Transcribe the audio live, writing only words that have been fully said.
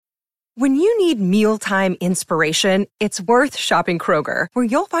When you need mealtime inspiration, it's worth shopping Kroger, where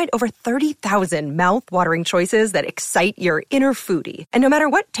you'll find over 30,000 mouth-watering choices that excite your inner foodie. And no matter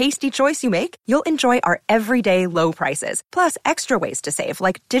what tasty choice you make, you'll enjoy our everyday low prices, plus extra ways to save,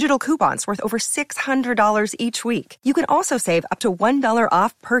 like digital coupons worth over $600 each week. You can also save up to $1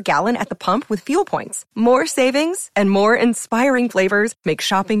 off per gallon at the pump with fuel points. More savings and more inspiring flavors make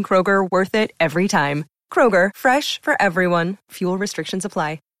shopping Kroger worth it every time. Kroger, fresh for everyone. Fuel restrictions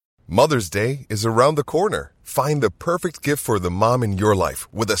apply. Mother's Day is around the corner. Find the perfect gift for the mom in your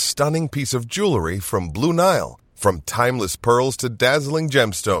life with a stunning piece of jewelry from Blue Nile. From timeless pearls to dazzling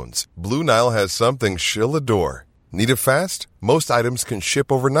gemstones, Blue Nile has something she'll adore. Need it fast? Most items can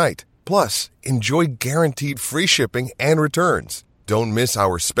ship overnight. Plus, enjoy guaranteed free shipping and returns. Don't miss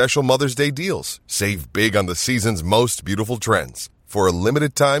our special Mother's Day deals. Save big on the season's most beautiful trends. For a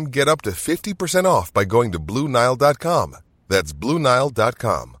limited time, get up to 50% off by going to BlueNile.com. That's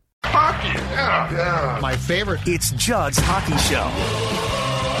BlueNile.com. Hockey, yeah. My favorite. It's Judd's Hockey Show.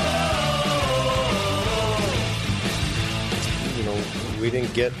 You know, we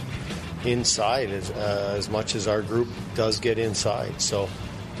didn't get inside as much as our group does get inside. So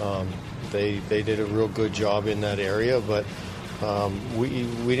they did a real good job in that area, but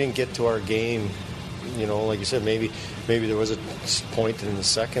we didn't get to our game. You know, like you said, maybe there was a point in the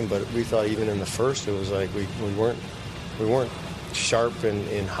second, but we thought even in the first it was like we weren't sharp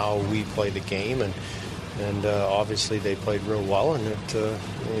in how we played the game, and obviously they played real well, and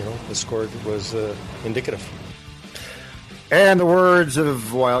the score was indicative. And the words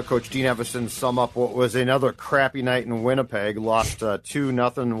of Wild coach Dean Evason sum up what was another crappy night in Winnipeg. Lost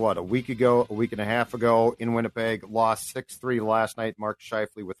 2-0, a week and a half ago in Winnipeg. Lost 6-3 last night. Mark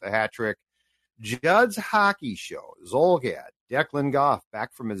Scheifele with the hat trick. Judd's Hockey Show. Zolgad, Declan Goff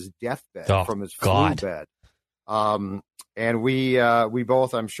back from his deathbed, from his flu bed. And we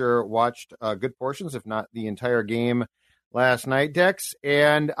both, I'm sure, watched good portions, if not the entire game last night, Dex.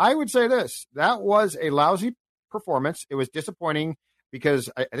 And I would say this, that was a lousy performance. It was disappointing because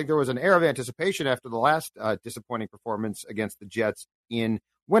I think there was an air of anticipation after the last disappointing performance against the Jets in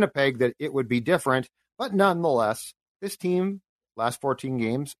Winnipeg that it would be different. But nonetheless, this team, last 14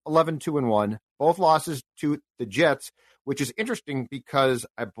 games, 11-2-1, both losses to the Jets, which is interesting because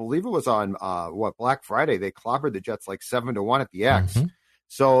I believe it was on Black Friday. They clobbered the Jets like 7-1 at the X. Mm-hmm.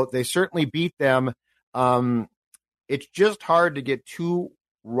 So they certainly beat them. It's just hard to get too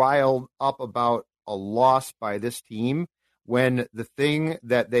riled up about a loss by this team when the thing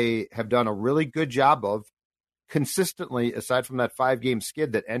that they have done a really good job of consistently, aside from that 5-game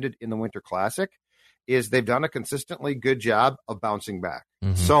skid that ended in the Winter Classic, is they've done a consistently good job of bouncing back.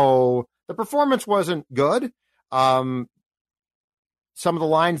 Mm-hmm. So the performance wasn't good. Some of the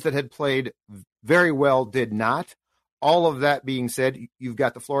lines that had played very well did not. All of that being said, you've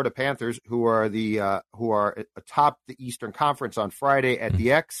got the Florida Panthers, who are atop the Eastern Conference on Friday at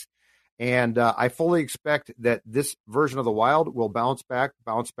the X, and I fully expect that this version of the Wild will bounce back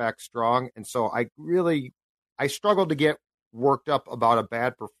strong. And so I struggled to get worked up about a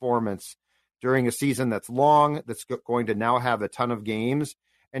bad performance during a season that's long, that's going to now have a ton of games,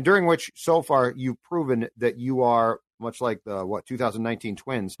 and during which so far you've proven that you are, much like the 2019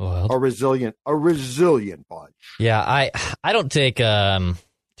 Twins, a resilient bunch. Yeah, I don't take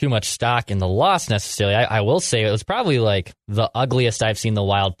too much stock in the loss necessarily. I will say it was probably like the ugliest I've seen the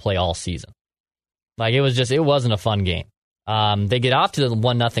Wild play all season. Like it wasn't a fun game. They get off to the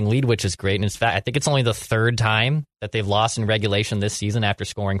 1-0 lead, which is great. And in fact, I think it's only the third time that they've lost in regulation this season after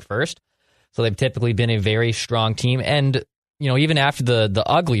scoring first. So they've typically been a very strong team. And, you know, even after the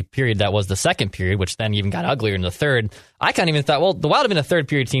ugly period that was the second period, which then even got uglier in the third, I kind of even thought, well, the Wild have been a third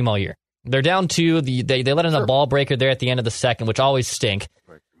period team all year. They're down 2. They let in a ball breaker there at the end of the second, which always stink.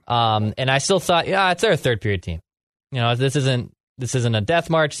 And I still thought, yeah, it's their third period team. You know, this isn't a death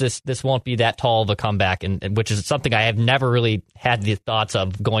march. This won't be that tall of a comeback, and which is something I have never really had the thoughts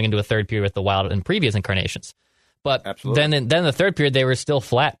of going into a third period with the Wild in previous incarnations. But then the third period, they were still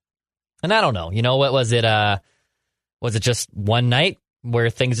flat. And I don't know, you know, what was it? Was it just one night where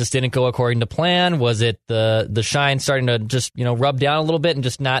things just didn't go according to plan? Was it the shine starting to just, you know, rub down a little bit and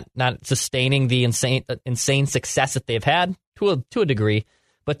just not sustaining the insane success that they've had to a degree?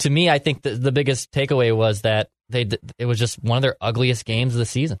 But to me, I think the biggest takeaway was that it was just one of their ugliest games of the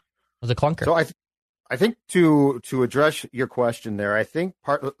season. It was a clunker. So I think to address your question there, I think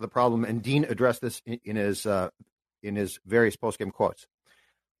part of the problem, and Dean addressed this in his various postgame quotes.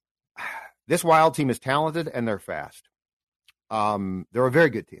 This Wild team is talented and they're fast. They're a very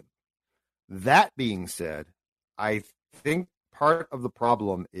good team. That being said, I think part of the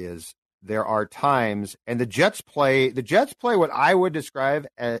problem is there are times, and the Jets play what I would describe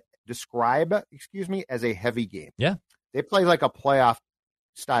describe as a heavy game. Yeah. They play like a playoff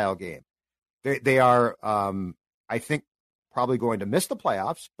style game. They are, I think, probably going to miss the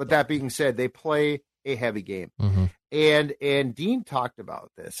playoffs. But that being said, they play a heavy game. Mm-hmm. And Dean talked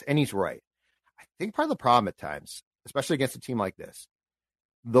about this, and he's right. I think part of the problem at times, especially against a team like this,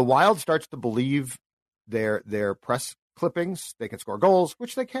 the Wild starts to believe their press clippings. They can score goals,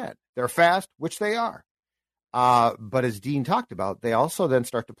 which they can. They're fast, which they are. But as Dean talked about, they also then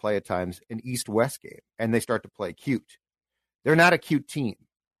start to play at times an East-West game, and they start to play cute. They're not a cute team.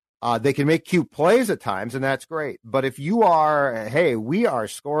 They can make cute plays at times, and that's great. But if you are, hey, we are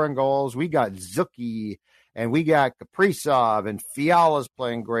scoring goals, we got Zucchi, and we got Kaprizov, and Fiala's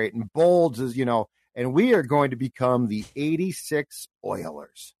playing great, and Bolds is, and we are going to become the 86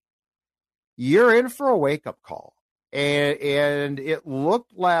 Oilers. You're in for a wake-up call. And it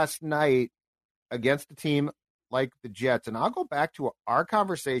looked last night against a team like the Jets, and I'll go back to our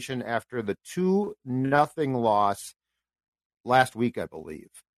conversation after the 2-0 loss last week, I believe.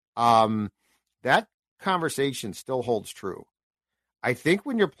 That conversation still holds true. I think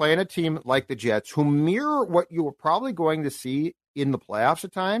when you're playing a team like the Jets, who mirror what you were probably going to see in the playoffs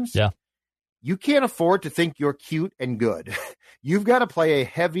at times, you can't afford to think you're cute and good. You've got to play a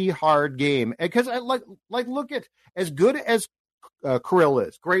heavy, hard game. Because I look at as good as Kirill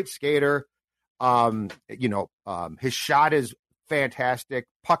is, great skater. His shot is fantastic,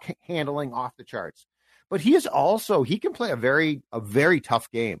 puck handling off the charts. But he can play a very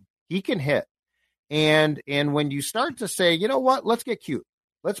tough game. He can hit. And when you start to say, you know what, let's get cute.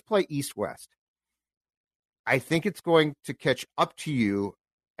 Let's play East-West. I think it's going to catch up to you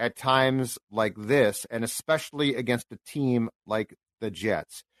at times like this, and especially against a team like the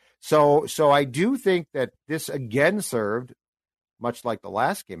Jets. So I do think that this again served, much like the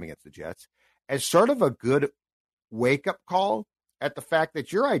last game against the Jets, as sort of a good wake-up call at the fact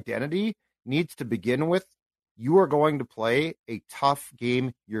that your identity needs to begin with, you are going to play a tough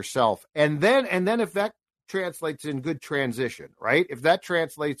game yourself. And then if that translates in good transition, right? If that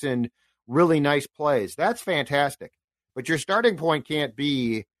translates in really nice plays, that's fantastic. But your starting point can't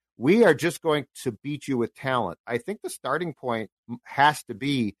be, we are just going to beat you with talent. I think the starting point has to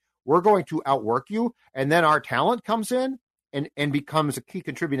be, we're going to outwork you, and then our talent comes in and becomes a key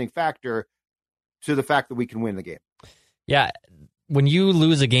contributing factor to the fact that we can win the game. Yeah. When you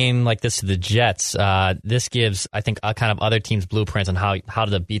lose a game like this to the Jets, this gives, I think, kind of other teams' blueprints on how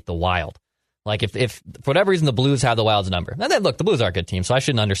to beat the Wild. Like, if for whatever reason the Blues have the Wild's number. And then, look, the Blues are a good team, so I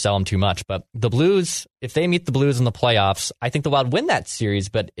shouldn't undersell them too much. But the Blues, if they meet the Blues in the playoffs, I think the Wild win that series,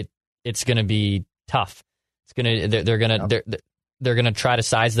 but it's going to be tough. They're going to try to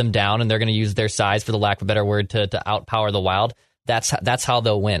size them down, and they're going to use their size, for the lack of a better word, to outpower the Wild. That's how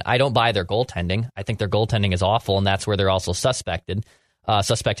they'll win. I don't buy their goaltending. I think their goaltending is awful, and that's where they're also suspect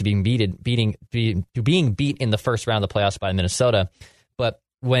to being beat in the first round of the playoffs by Minnesota. But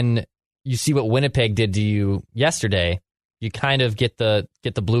when you see what Winnipeg did to you yesterday, you kind of get the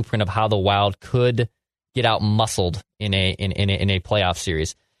blueprint of how the Wild could get out muscled in a playoff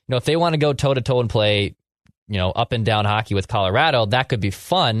series. If they want to go toe to toe and play, up and down hockey with Colorado, that could be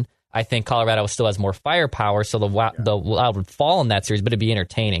fun. I think Colorado still has more firepower, so the Wild would fall in that series, but it'd be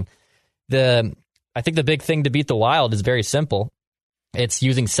entertaining. I think the big thing to beat the Wild is very simple. It's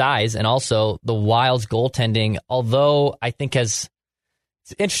using size, and also the Wild's goaltending, although I think it's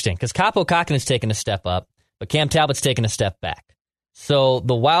interesting, because Kaapo Kähkönen has taken a step up, but Cam Talbot's taken a step back. So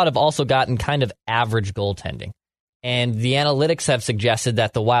the Wild have also gotten kind of average goaltending. And the analytics have suggested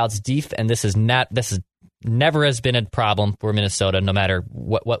that the Wild's and this is never has been a problem for Minnesota, no matter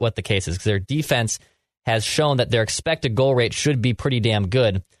what the case is, because their defense has shown that their expected goal rate should be pretty damn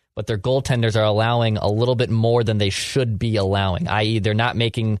good, but their goaltenders are allowing a little bit more than they should be allowing, i.e. they're not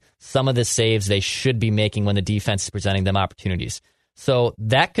making some of the saves they should be making when the defense is presenting them opportunities. So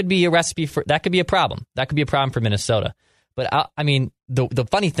that could be a recipe that could be a problem. That could be a problem for Minnesota. But the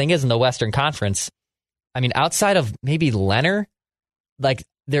funny thing is, in the Western Conference, outside of maybe Leonard,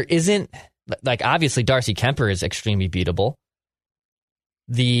 there isn't, obviously Darcy Kemper is extremely beatable.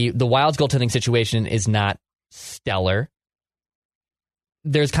 The Wild's goaltending situation is not stellar.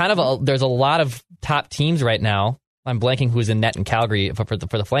 There's a lot of top teams right now. I'm blanking who's in net in Calgary for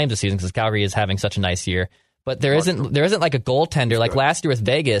the Flames this season, because Calgary is having such a nice year. But there isn't like a goaltender like last year with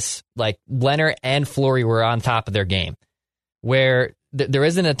Vegas. Like Leonard and Fleury were on top of their game, where there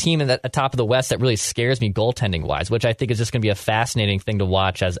isn't a team at top of the West that really scares me goaltending wise, which I think is just going to be a fascinating thing to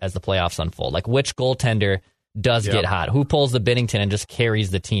watch as the playoffs unfold. Like, which goaltender does get hot? Who pulls the Binnington and just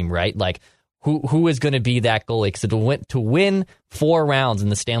carries the team, right? Like, who is going to be that goalie? Because to win 4 rounds in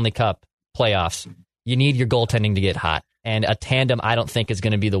the Stanley Cup playoffs, you need your goaltending to get hot. And a tandem, I don't think, is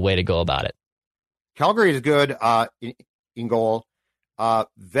going to be the way to go about it. Calgary is good in goal.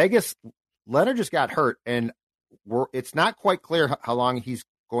 Vegas, Leonard just got hurt, and it's not quite clear how long he's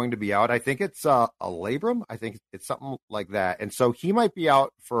going to be out. I think it's a labrum. I think it's something like that. And so he might be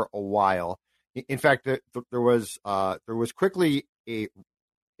out for a while. In fact, there was quickly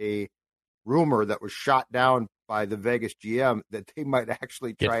a rumor that was shot down by the Vegas GM that they might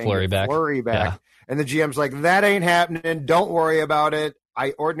actually try and get Fleury back. Yeah. And the GM's like, that ain't happening. Don't worry about it.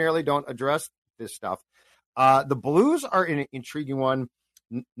 I ordinarily don't address this stuff. The Blues are an intriguing one,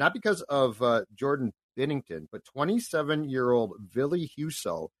 not because of Jordan Binnington, but 27-year-old Ville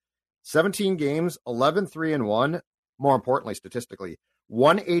Husso, 17 games, 11-3-1. More importantly, statistically,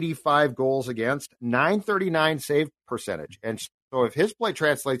 185 goals against, 939 save percentage. And so if his play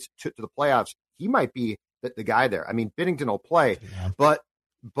translates to the playoffs, he might be the guy there. I mean, Binnington will play, but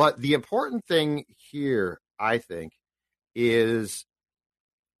the important thing here, I think, is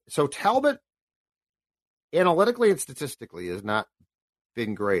so Talbot analytically and statistically has not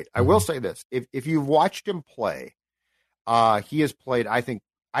been great. I will say this: if you've watched him play, he has played. I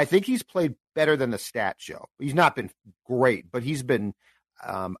think he's played better than the stats show. He's not been great, but he's been,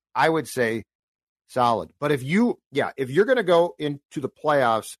 I would say, solid. But if you're going to go into the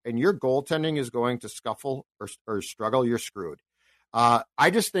playoffs and your goaltending is going to scuffle or struggle, you're screwed. I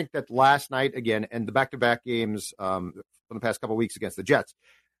just think that last night again, and the back-to-back games from the past couple of weeks against the Jets,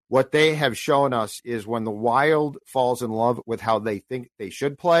 what they have shown us is when the Wild falls in love with how they think they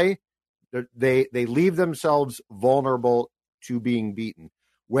should play, they leave themselves vulnerable to being beaten.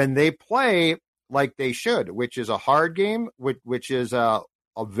 When they play like they should, which is a hard game, which is a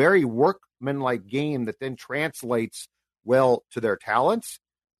very workmanlike game that then translates well to their talents,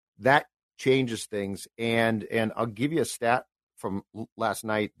 that changes things. And I'll give you a stat from last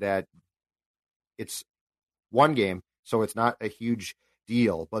night that it's one game, so it's not a huge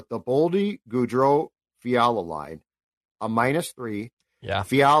deal. But the Boldy, Gaudreau, Fiala line, a -3. Yeah.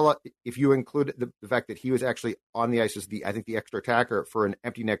 Fiala, if you include the fact that he was actually on the ice as the extra attacker for an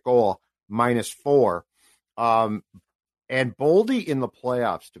empty net goal, -4. And Boldy in the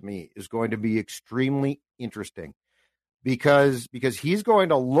playoffs, to me, is going to be extremely interesting because he's going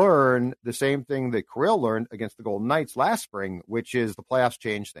to learn the same thing that Kirill learned against the Golden Knights last spring, which is the playoffs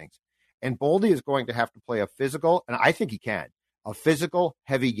change things. And Boldy is going to have to play a physical, and I think he can, a physical,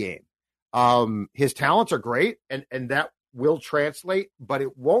 heavy game. His talents are great, and that will translate, but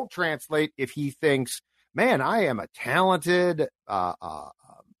it won't translate if he thinks, man, I am a talented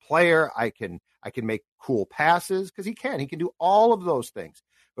player. I can make cool passes, because he can do all of those things.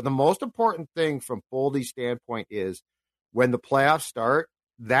 But the most important thing from Boldy's standpoint is when the playoffs start,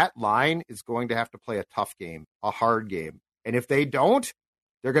 that line is going to have to play a tough game, a hard game. And if they don't,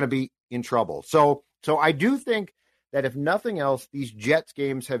 they're going to be in trouble. So I do think that if nothing else, these Jets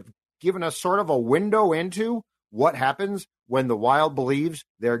games have given us sort of a window into what happens when the Wild believes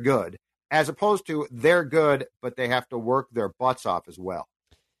they're good, as opposed to they're good, but they have to work their butts off as well.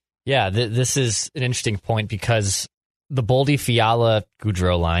 Yeah, this is an interesting point because the Boldy, Fiala,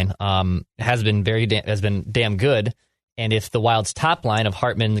 Gaudreau line has been damn good. And if the Wild's top line of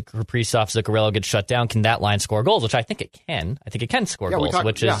Hartman, Kaprizov, Zuccarello gets shut down, can that line score goals? Which I think it can. I think it can score goals,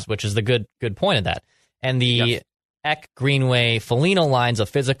 which is the good point of that. And the Eck, Greenway, Foligno lines, a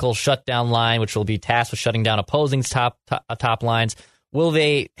physical shutdown line, which will be tasked with shutting down opposing's top lines. Will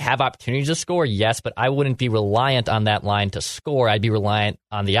they have opportunities to score? Yes, but I wouldn't be reliant on that line to score. I'd be reliant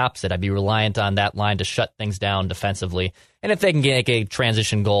on the opposite. I'd be reliant on that line to shut things down defensively. And if they can get a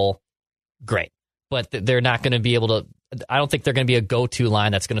transition goal, great. But they're not going to be able to. I don't think they're going to be a go-to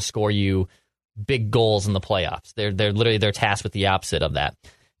line that's going to score you big goals in the playoffs. They're tasked with the opposite of that.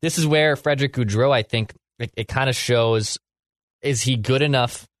 This is where Frederick Gaudreau, I think, it kind of shows, is he good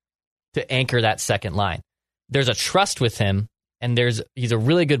enough to anchor that second line? There's a trust with him, and he's a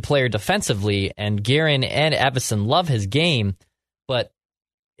really good player defensively, and Guerin and Evason love his game, but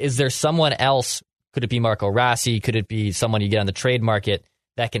is there someone else? Could it be Marco Rossi? Could it be someone you get on the trade market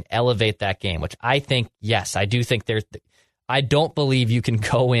that can elevate that game? Which I think, yes, I do think I don't believe you can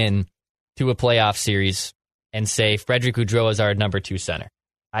go in to a playoff series and say Frederick Gaudreau is our number 2 center.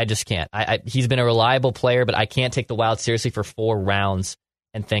 I just can't. He's been a reliable player, but I can't take the Wild seriously for 4 rounds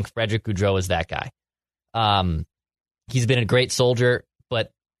and think Frederick Gaudreau is that guy. He's been a great soldier,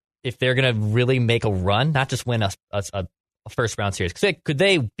 but if they're going to really make a run, not just win a first-round series, could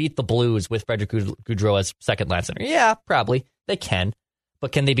they beat the Blues with Frederick Gaudreau as second-line center? Yeah, probably. They can.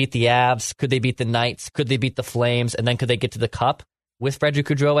 But can they beat the Avs? Could they beat the Knights? Could they beat the Flames? And then could they get to the Cup with Frederick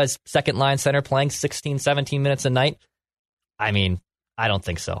Gaudreau as second-line center playing 16, 17 minutes a night? I mean, I don't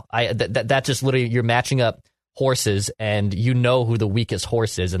think so. That's just literally you're matching up horses, and you know who the weakest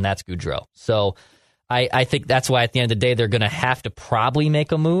horse is, and that's Gaudreau. So I think that's why at the end of the day they're going to have to probably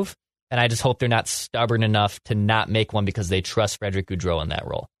make a move, and I just hope they're not stubborn enough to not make one because they trust Frederick Gaudreau in that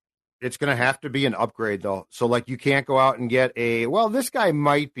role. It's going to have to be an upgrade, though. So, like, you can't go out and get this guy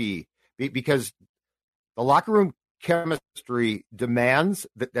might be, because the locker room chemistry demands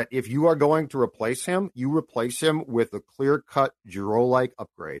that if you are going to replace him, you replace him with a clear-cut Giroux-like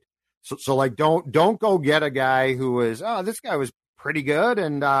upgrade. So like, don't go get a guy who is, this guy was pretty good,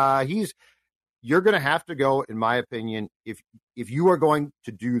 and you're going to have to go, in my opinion, if you are going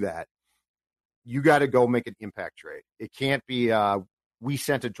to do that, you got to go make an impact trade. It can't be we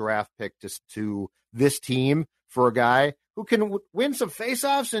sent a draft pick to this team for a guy who can win some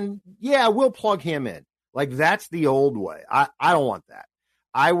faceoffs, and we'll plug him in. Like, that's the old way. I don't want that.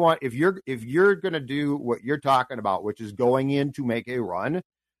 I want, if you're going to do what you're talking about, which is going in to make a run,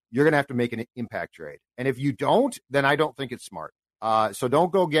 you're going to have to make an impact trade. And if you don't, then I don't think it's smart. So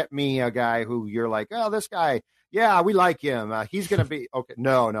don't go get me a guy who you're like, this guy, we like him. He's going to be okay.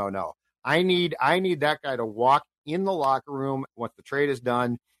 No. I need that guy to walk in the locker room once the trade is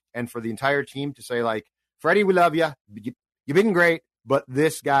done, and for the entire team to say, like, Freddie, we love you. You've been great, but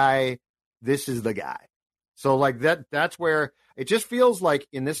this guy, this is the guy. So like that's where it just feels like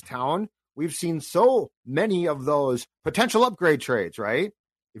in this town, we've seen so many of those potential upgrade trades, right?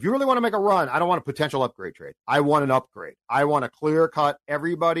 If you really want to make a run, I don't want a potential upgrade trade. I want an upgrade. I want to clear cut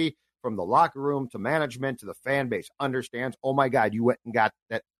everybody from the locker room to management to the fan base understands, oh my God, you went and got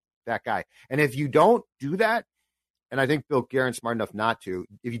that guy. And if you don't do that, and I think Bill Guerin's smart enough not to,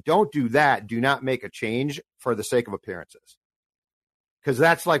 if you don't do that, do not make a change for the sake of appearances. Because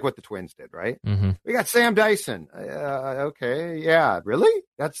that's like what the Twins did, right? Mm-hmm. We got Sam Dyson. Okay, yeah, really?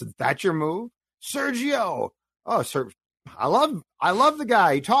 That's your move? Sergio. Oh, I love the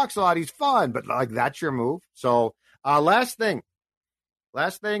guy. He talks a lot. He's fun, but like that's your move. So last thing,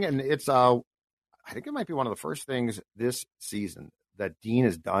 and it's I think it might be one of the first things this season that Dean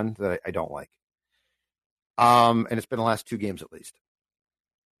has done that I don't like. And it's been the last 2 games at least.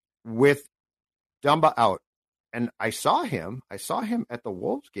 With Dumba out, and I saw him at the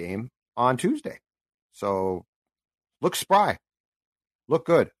Wolves game on Tuesday. So look spry, look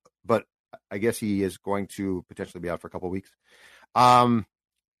good, but I guess he is going to potentially be out for a couple of weeks.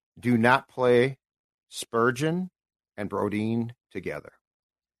 Do not play Spurgeon and Brodin together.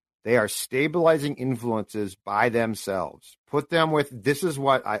 They are stabilizing influences by themselves. Put them with, this is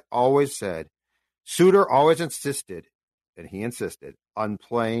what I always said. Suter always insisted, and he insisted, on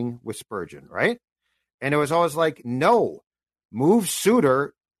playing with Spurgeon, right? And it was always like, no, move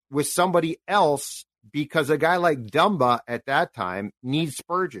Suter with somebody else because a guy like Dumba at that time needs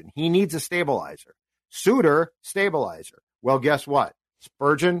Spurgeon. He needs a stabilizer. Suter, stabilizer. Well, guess what?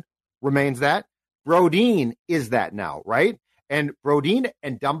 Spurgeon remains that. Brodin is that now, right? And Brodin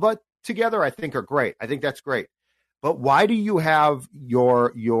and Dumba together, I think, are great. I think that's great. But why do you have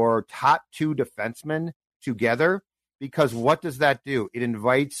your top 2 defensemen together? Because what does that do? It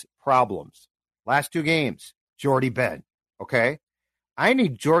invites problems. Last 2 games, Jordy Ben, okay? I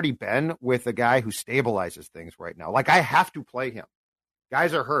need Jordy Ben with a guy who stabilizes things right now. Like, I have to play him.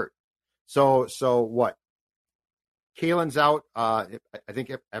 Guys are hurt. So what? Kalen's out. I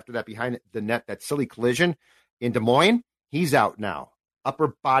think after that behind the net, that silly collision in Des Moines, he's out now.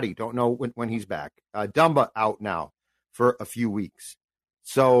 Upper body, don't know when he's back. Dumba out now for a few weeks.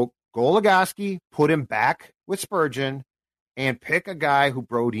 So Goligoski, put him back with Spurgeon and pick a guy who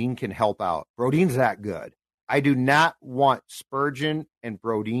Brodin can help out. Brodin's that good. I do not want Spurgeon and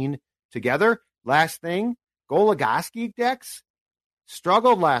Brodin together. Last thing, Goligoski, Dex,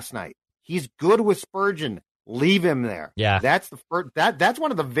 struggled last night. He's good with Spurgeon. Leave him there. Yeah. That's the first, that's one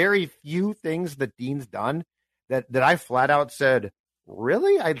of the very few things that Dean's done that I flat out said,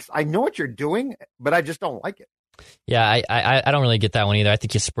 really? I know what you're doing, but I just don't like it. Yeah, I don't really get that one either. I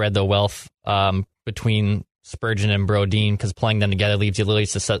think you spread the wealth between Spurgeon and Brodin because playing them together leaves you really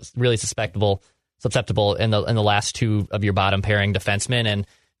susceptible in the last 2 of your bottom pairing defensemen. And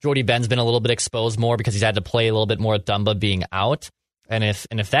Jordy Ben's been a little bit exposed more because he's had to play a little bit more with Dumba being out. And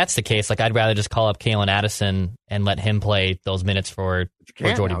if that's the case, like I'd rather just call up Calen Addison and let him play those minutes for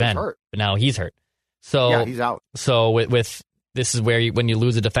Jordy Ben. But now he's hurt. So yeah, he's out. So with this is where when you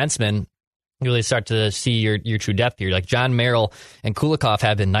lose a defenseman, you really start to see your true depth here. Like John Merrill and Kulikov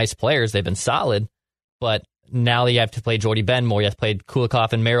have been nice players. They've been solid, but now that you have to play Jordy Ben more, you have to play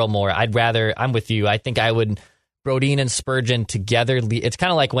Kulikov and Merrill more. I'm with you. I think I would Brodin and Spurgeon together. It's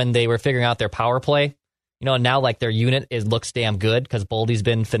kind of like when they were figuring out their power play now like their unit looks damn good because Boldy's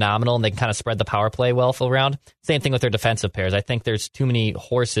been phenomenal and they can kind of spread the power play well around. Same thing with their defensive pairs. I think there's too many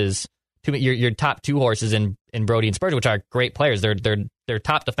horses, your top two horses in Brody and Spurgeon, which are great players. They're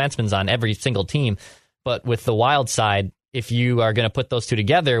top defensemen on every single team. But with the Wild side, if you are going to put those two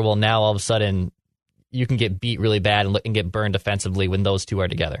together, well, now all of a sudden you can get beat really bad and get burned defensively when those two are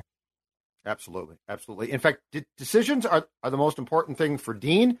together. Absolutely. Absolutely. In fact, decisions are the most important thing for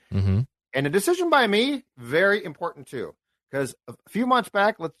Dean. Mm-hmm. And a decision by me, very important too. Because a few months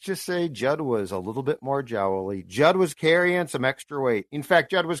back, let's just say Judd was a little bit more jowly. Judd was carrying some extra weight. In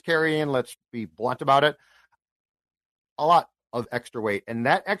fact, Judd was carrying, let's be blunt about it, a lot of extra weight. And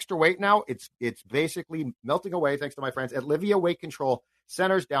that extra weight now, it's basically melting away, thanks to my friends at Livia Weight Control.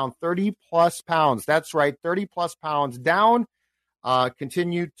 Centers down 30-plus pounds. That's right, 30-plus pounds down.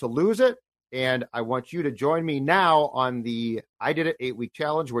 Continue to lose it. And I want you to join me now on the I Did It 8-week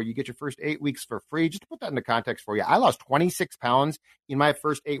challenge where you get your first 8 weeks for free. Just to put that into context for you, I lost 26 pounds in my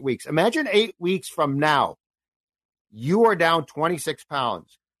first 8 weeks. Imagine 8 weeks from now, you are down 26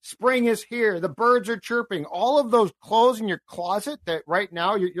 pounds. Spring is here. The birds are chirping. All of those clothes in your closet that right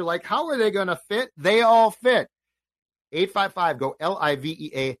now you're like, how are they going to fit? They all fit. 855, go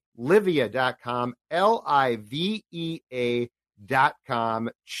LIVEA, Livia.com, LIVEA.com.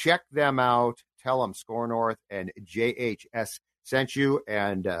 Check them out. Tell them Score North and JHS sent you.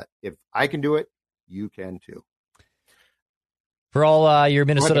 And if I can do it, you can too. For all your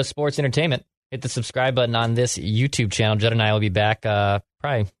Minnesota sports entertainment, hit the subscribe button on this YouTube channel. Judd and I will be back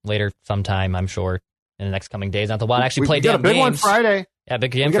probably later sometime, I'm sure, in the next coming days. Not the Wild actually play damn games. We got a big one Friday. Yeah,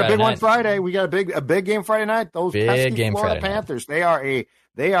 big game. We got Friday a big night. one Friday. We got a big game Friday night. Those big pesky game Florida Friday Panthers. Night.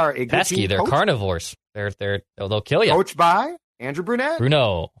 They are a good pesky. team. They're carnivores. They'll kill you. Coached by Andrew Brunette.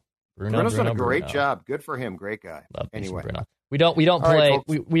 Bruno's done a great job. Good for him. Great guy. Anyway, we don't play right,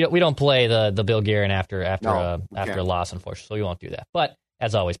 we don't play the Bill Guerin after a loss, unfortunately. So we won't do that. But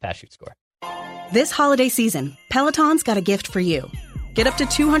as always, pass, shoot, score. This holiday season, Peloton's got a gift for you. Get up to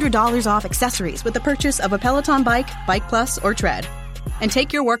 $200 off accessories with the purchase of a Peloton bike, Bike Plus, or Tread. And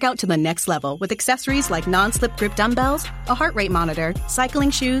take your workout to the next level with accessories like non-slip grip dumbbells, a heart rate monitor,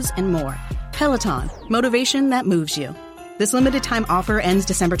 cycling shoes, and more. Peloton, motivation that moves you. This limited time offer ends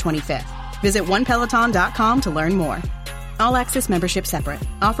December 25th. Visit onepeloton.com to learn more. All access membership separate.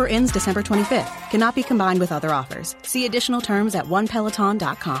 Offer ends December 25th. Cannot be combined with other offers. See additional terms at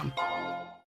onepeloton.com.